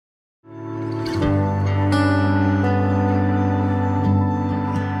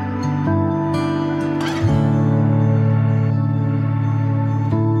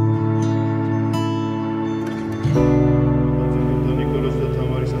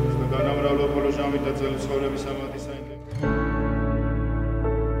და ძველი ცხოვრების ამადი საინტერესო.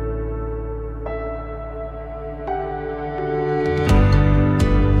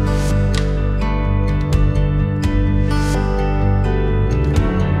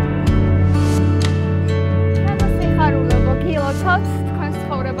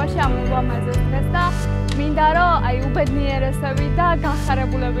 მინდა რომ აი უბედნიერესები და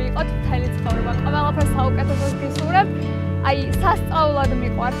განხარებულები იყოთ მთელი ცხოვრება. ყველაფერს საუკეთესოს გისურვებ. აი სასწაულად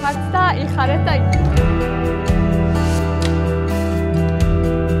მიყვარხართ და იხარეთ და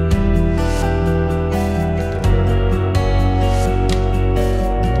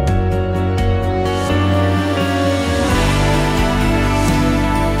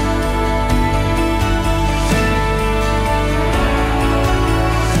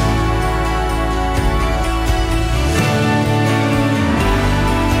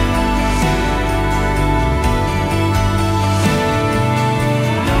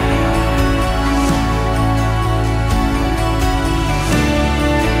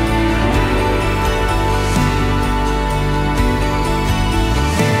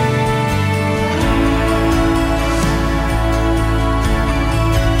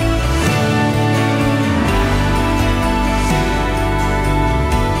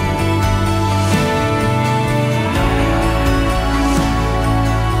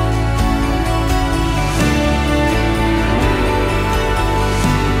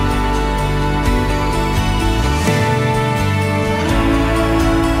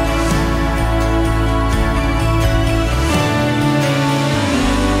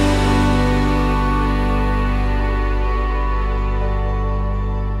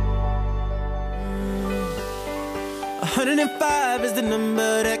is the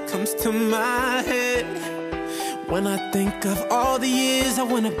number that comes to my head when I think of all the years I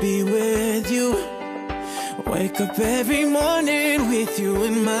wanna be with you. Wake up every morning with you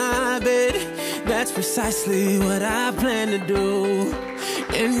in my bed. That's precisely what I plan to do.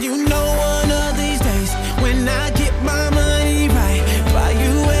 And you know one of these days when I get my money right, buy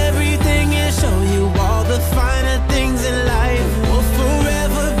you everything and show you all the finer things in life. Will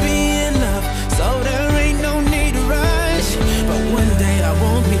forever be enough, so there ain't no need to rush. But one day I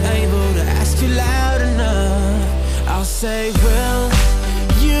won't be able to ask you loud enough. I'll say, will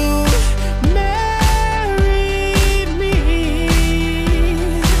you marry me?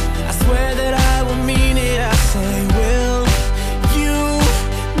 I swear that I will mean it. I say, will you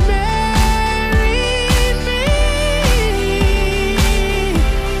marry me?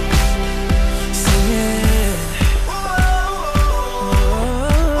 Sing it.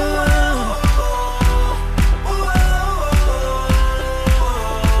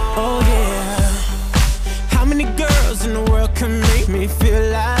 Oh yeah. How many girls in the world can make me feel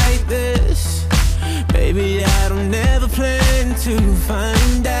like this? Baby, I don't ever plan to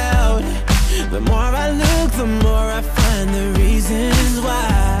find out. The more I look, the more I find the reasons why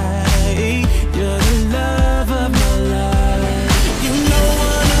you're the love of my life. You know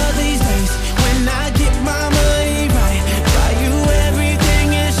one of these days when I get my money right, buy you everything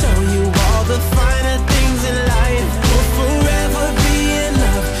and show you all the finer things in life. Will forever be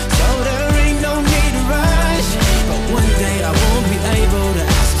enough, so there ain't no need to rush. But one day I won't be able to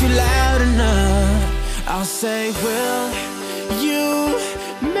ask you loud enough. I'll say, will you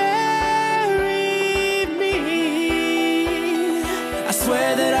marry me? I swear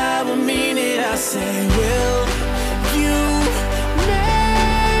that I will mean it. I say, will you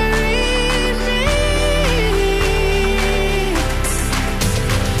marry me?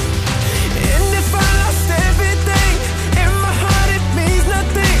 And if I lost everything in my heart, it means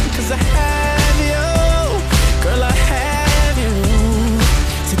nothing, 'cause I have you. Girl, I have you.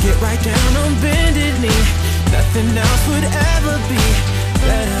 To get right down on bended knee, nothing else would ever be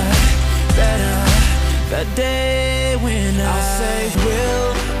better, better. The day when I'll say, will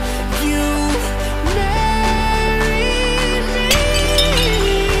you marry me?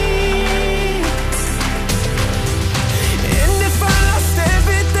 And if I lost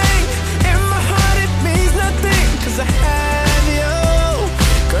everything in my heart, it means nothing, 'cause I have you.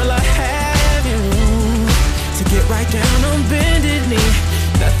 Girl, I have you. To get right down on bended knee,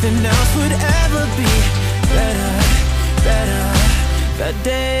 nothing else would ever be better, better. The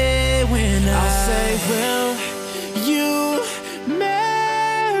day when I'll say, will you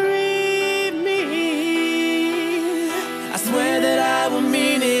marry me? I swear that I will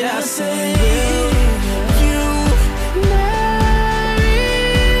mean it. I say, will you marry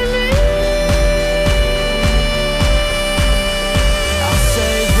me? I'll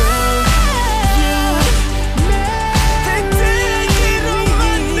say, will you marry me? Get on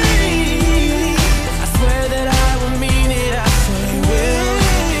my knees. I swear that I will mean it. I say, will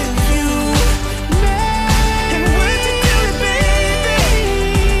you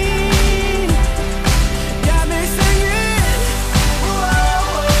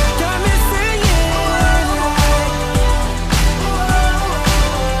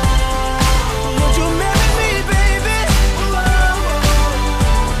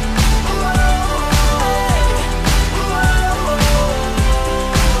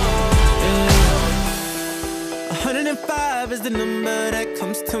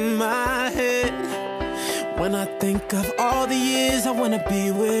When I think of all the years I wanna be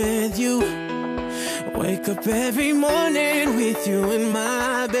with you, wake up every morning with you in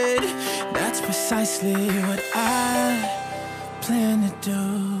my bed. That's precisely what I plan to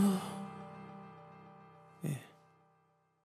do.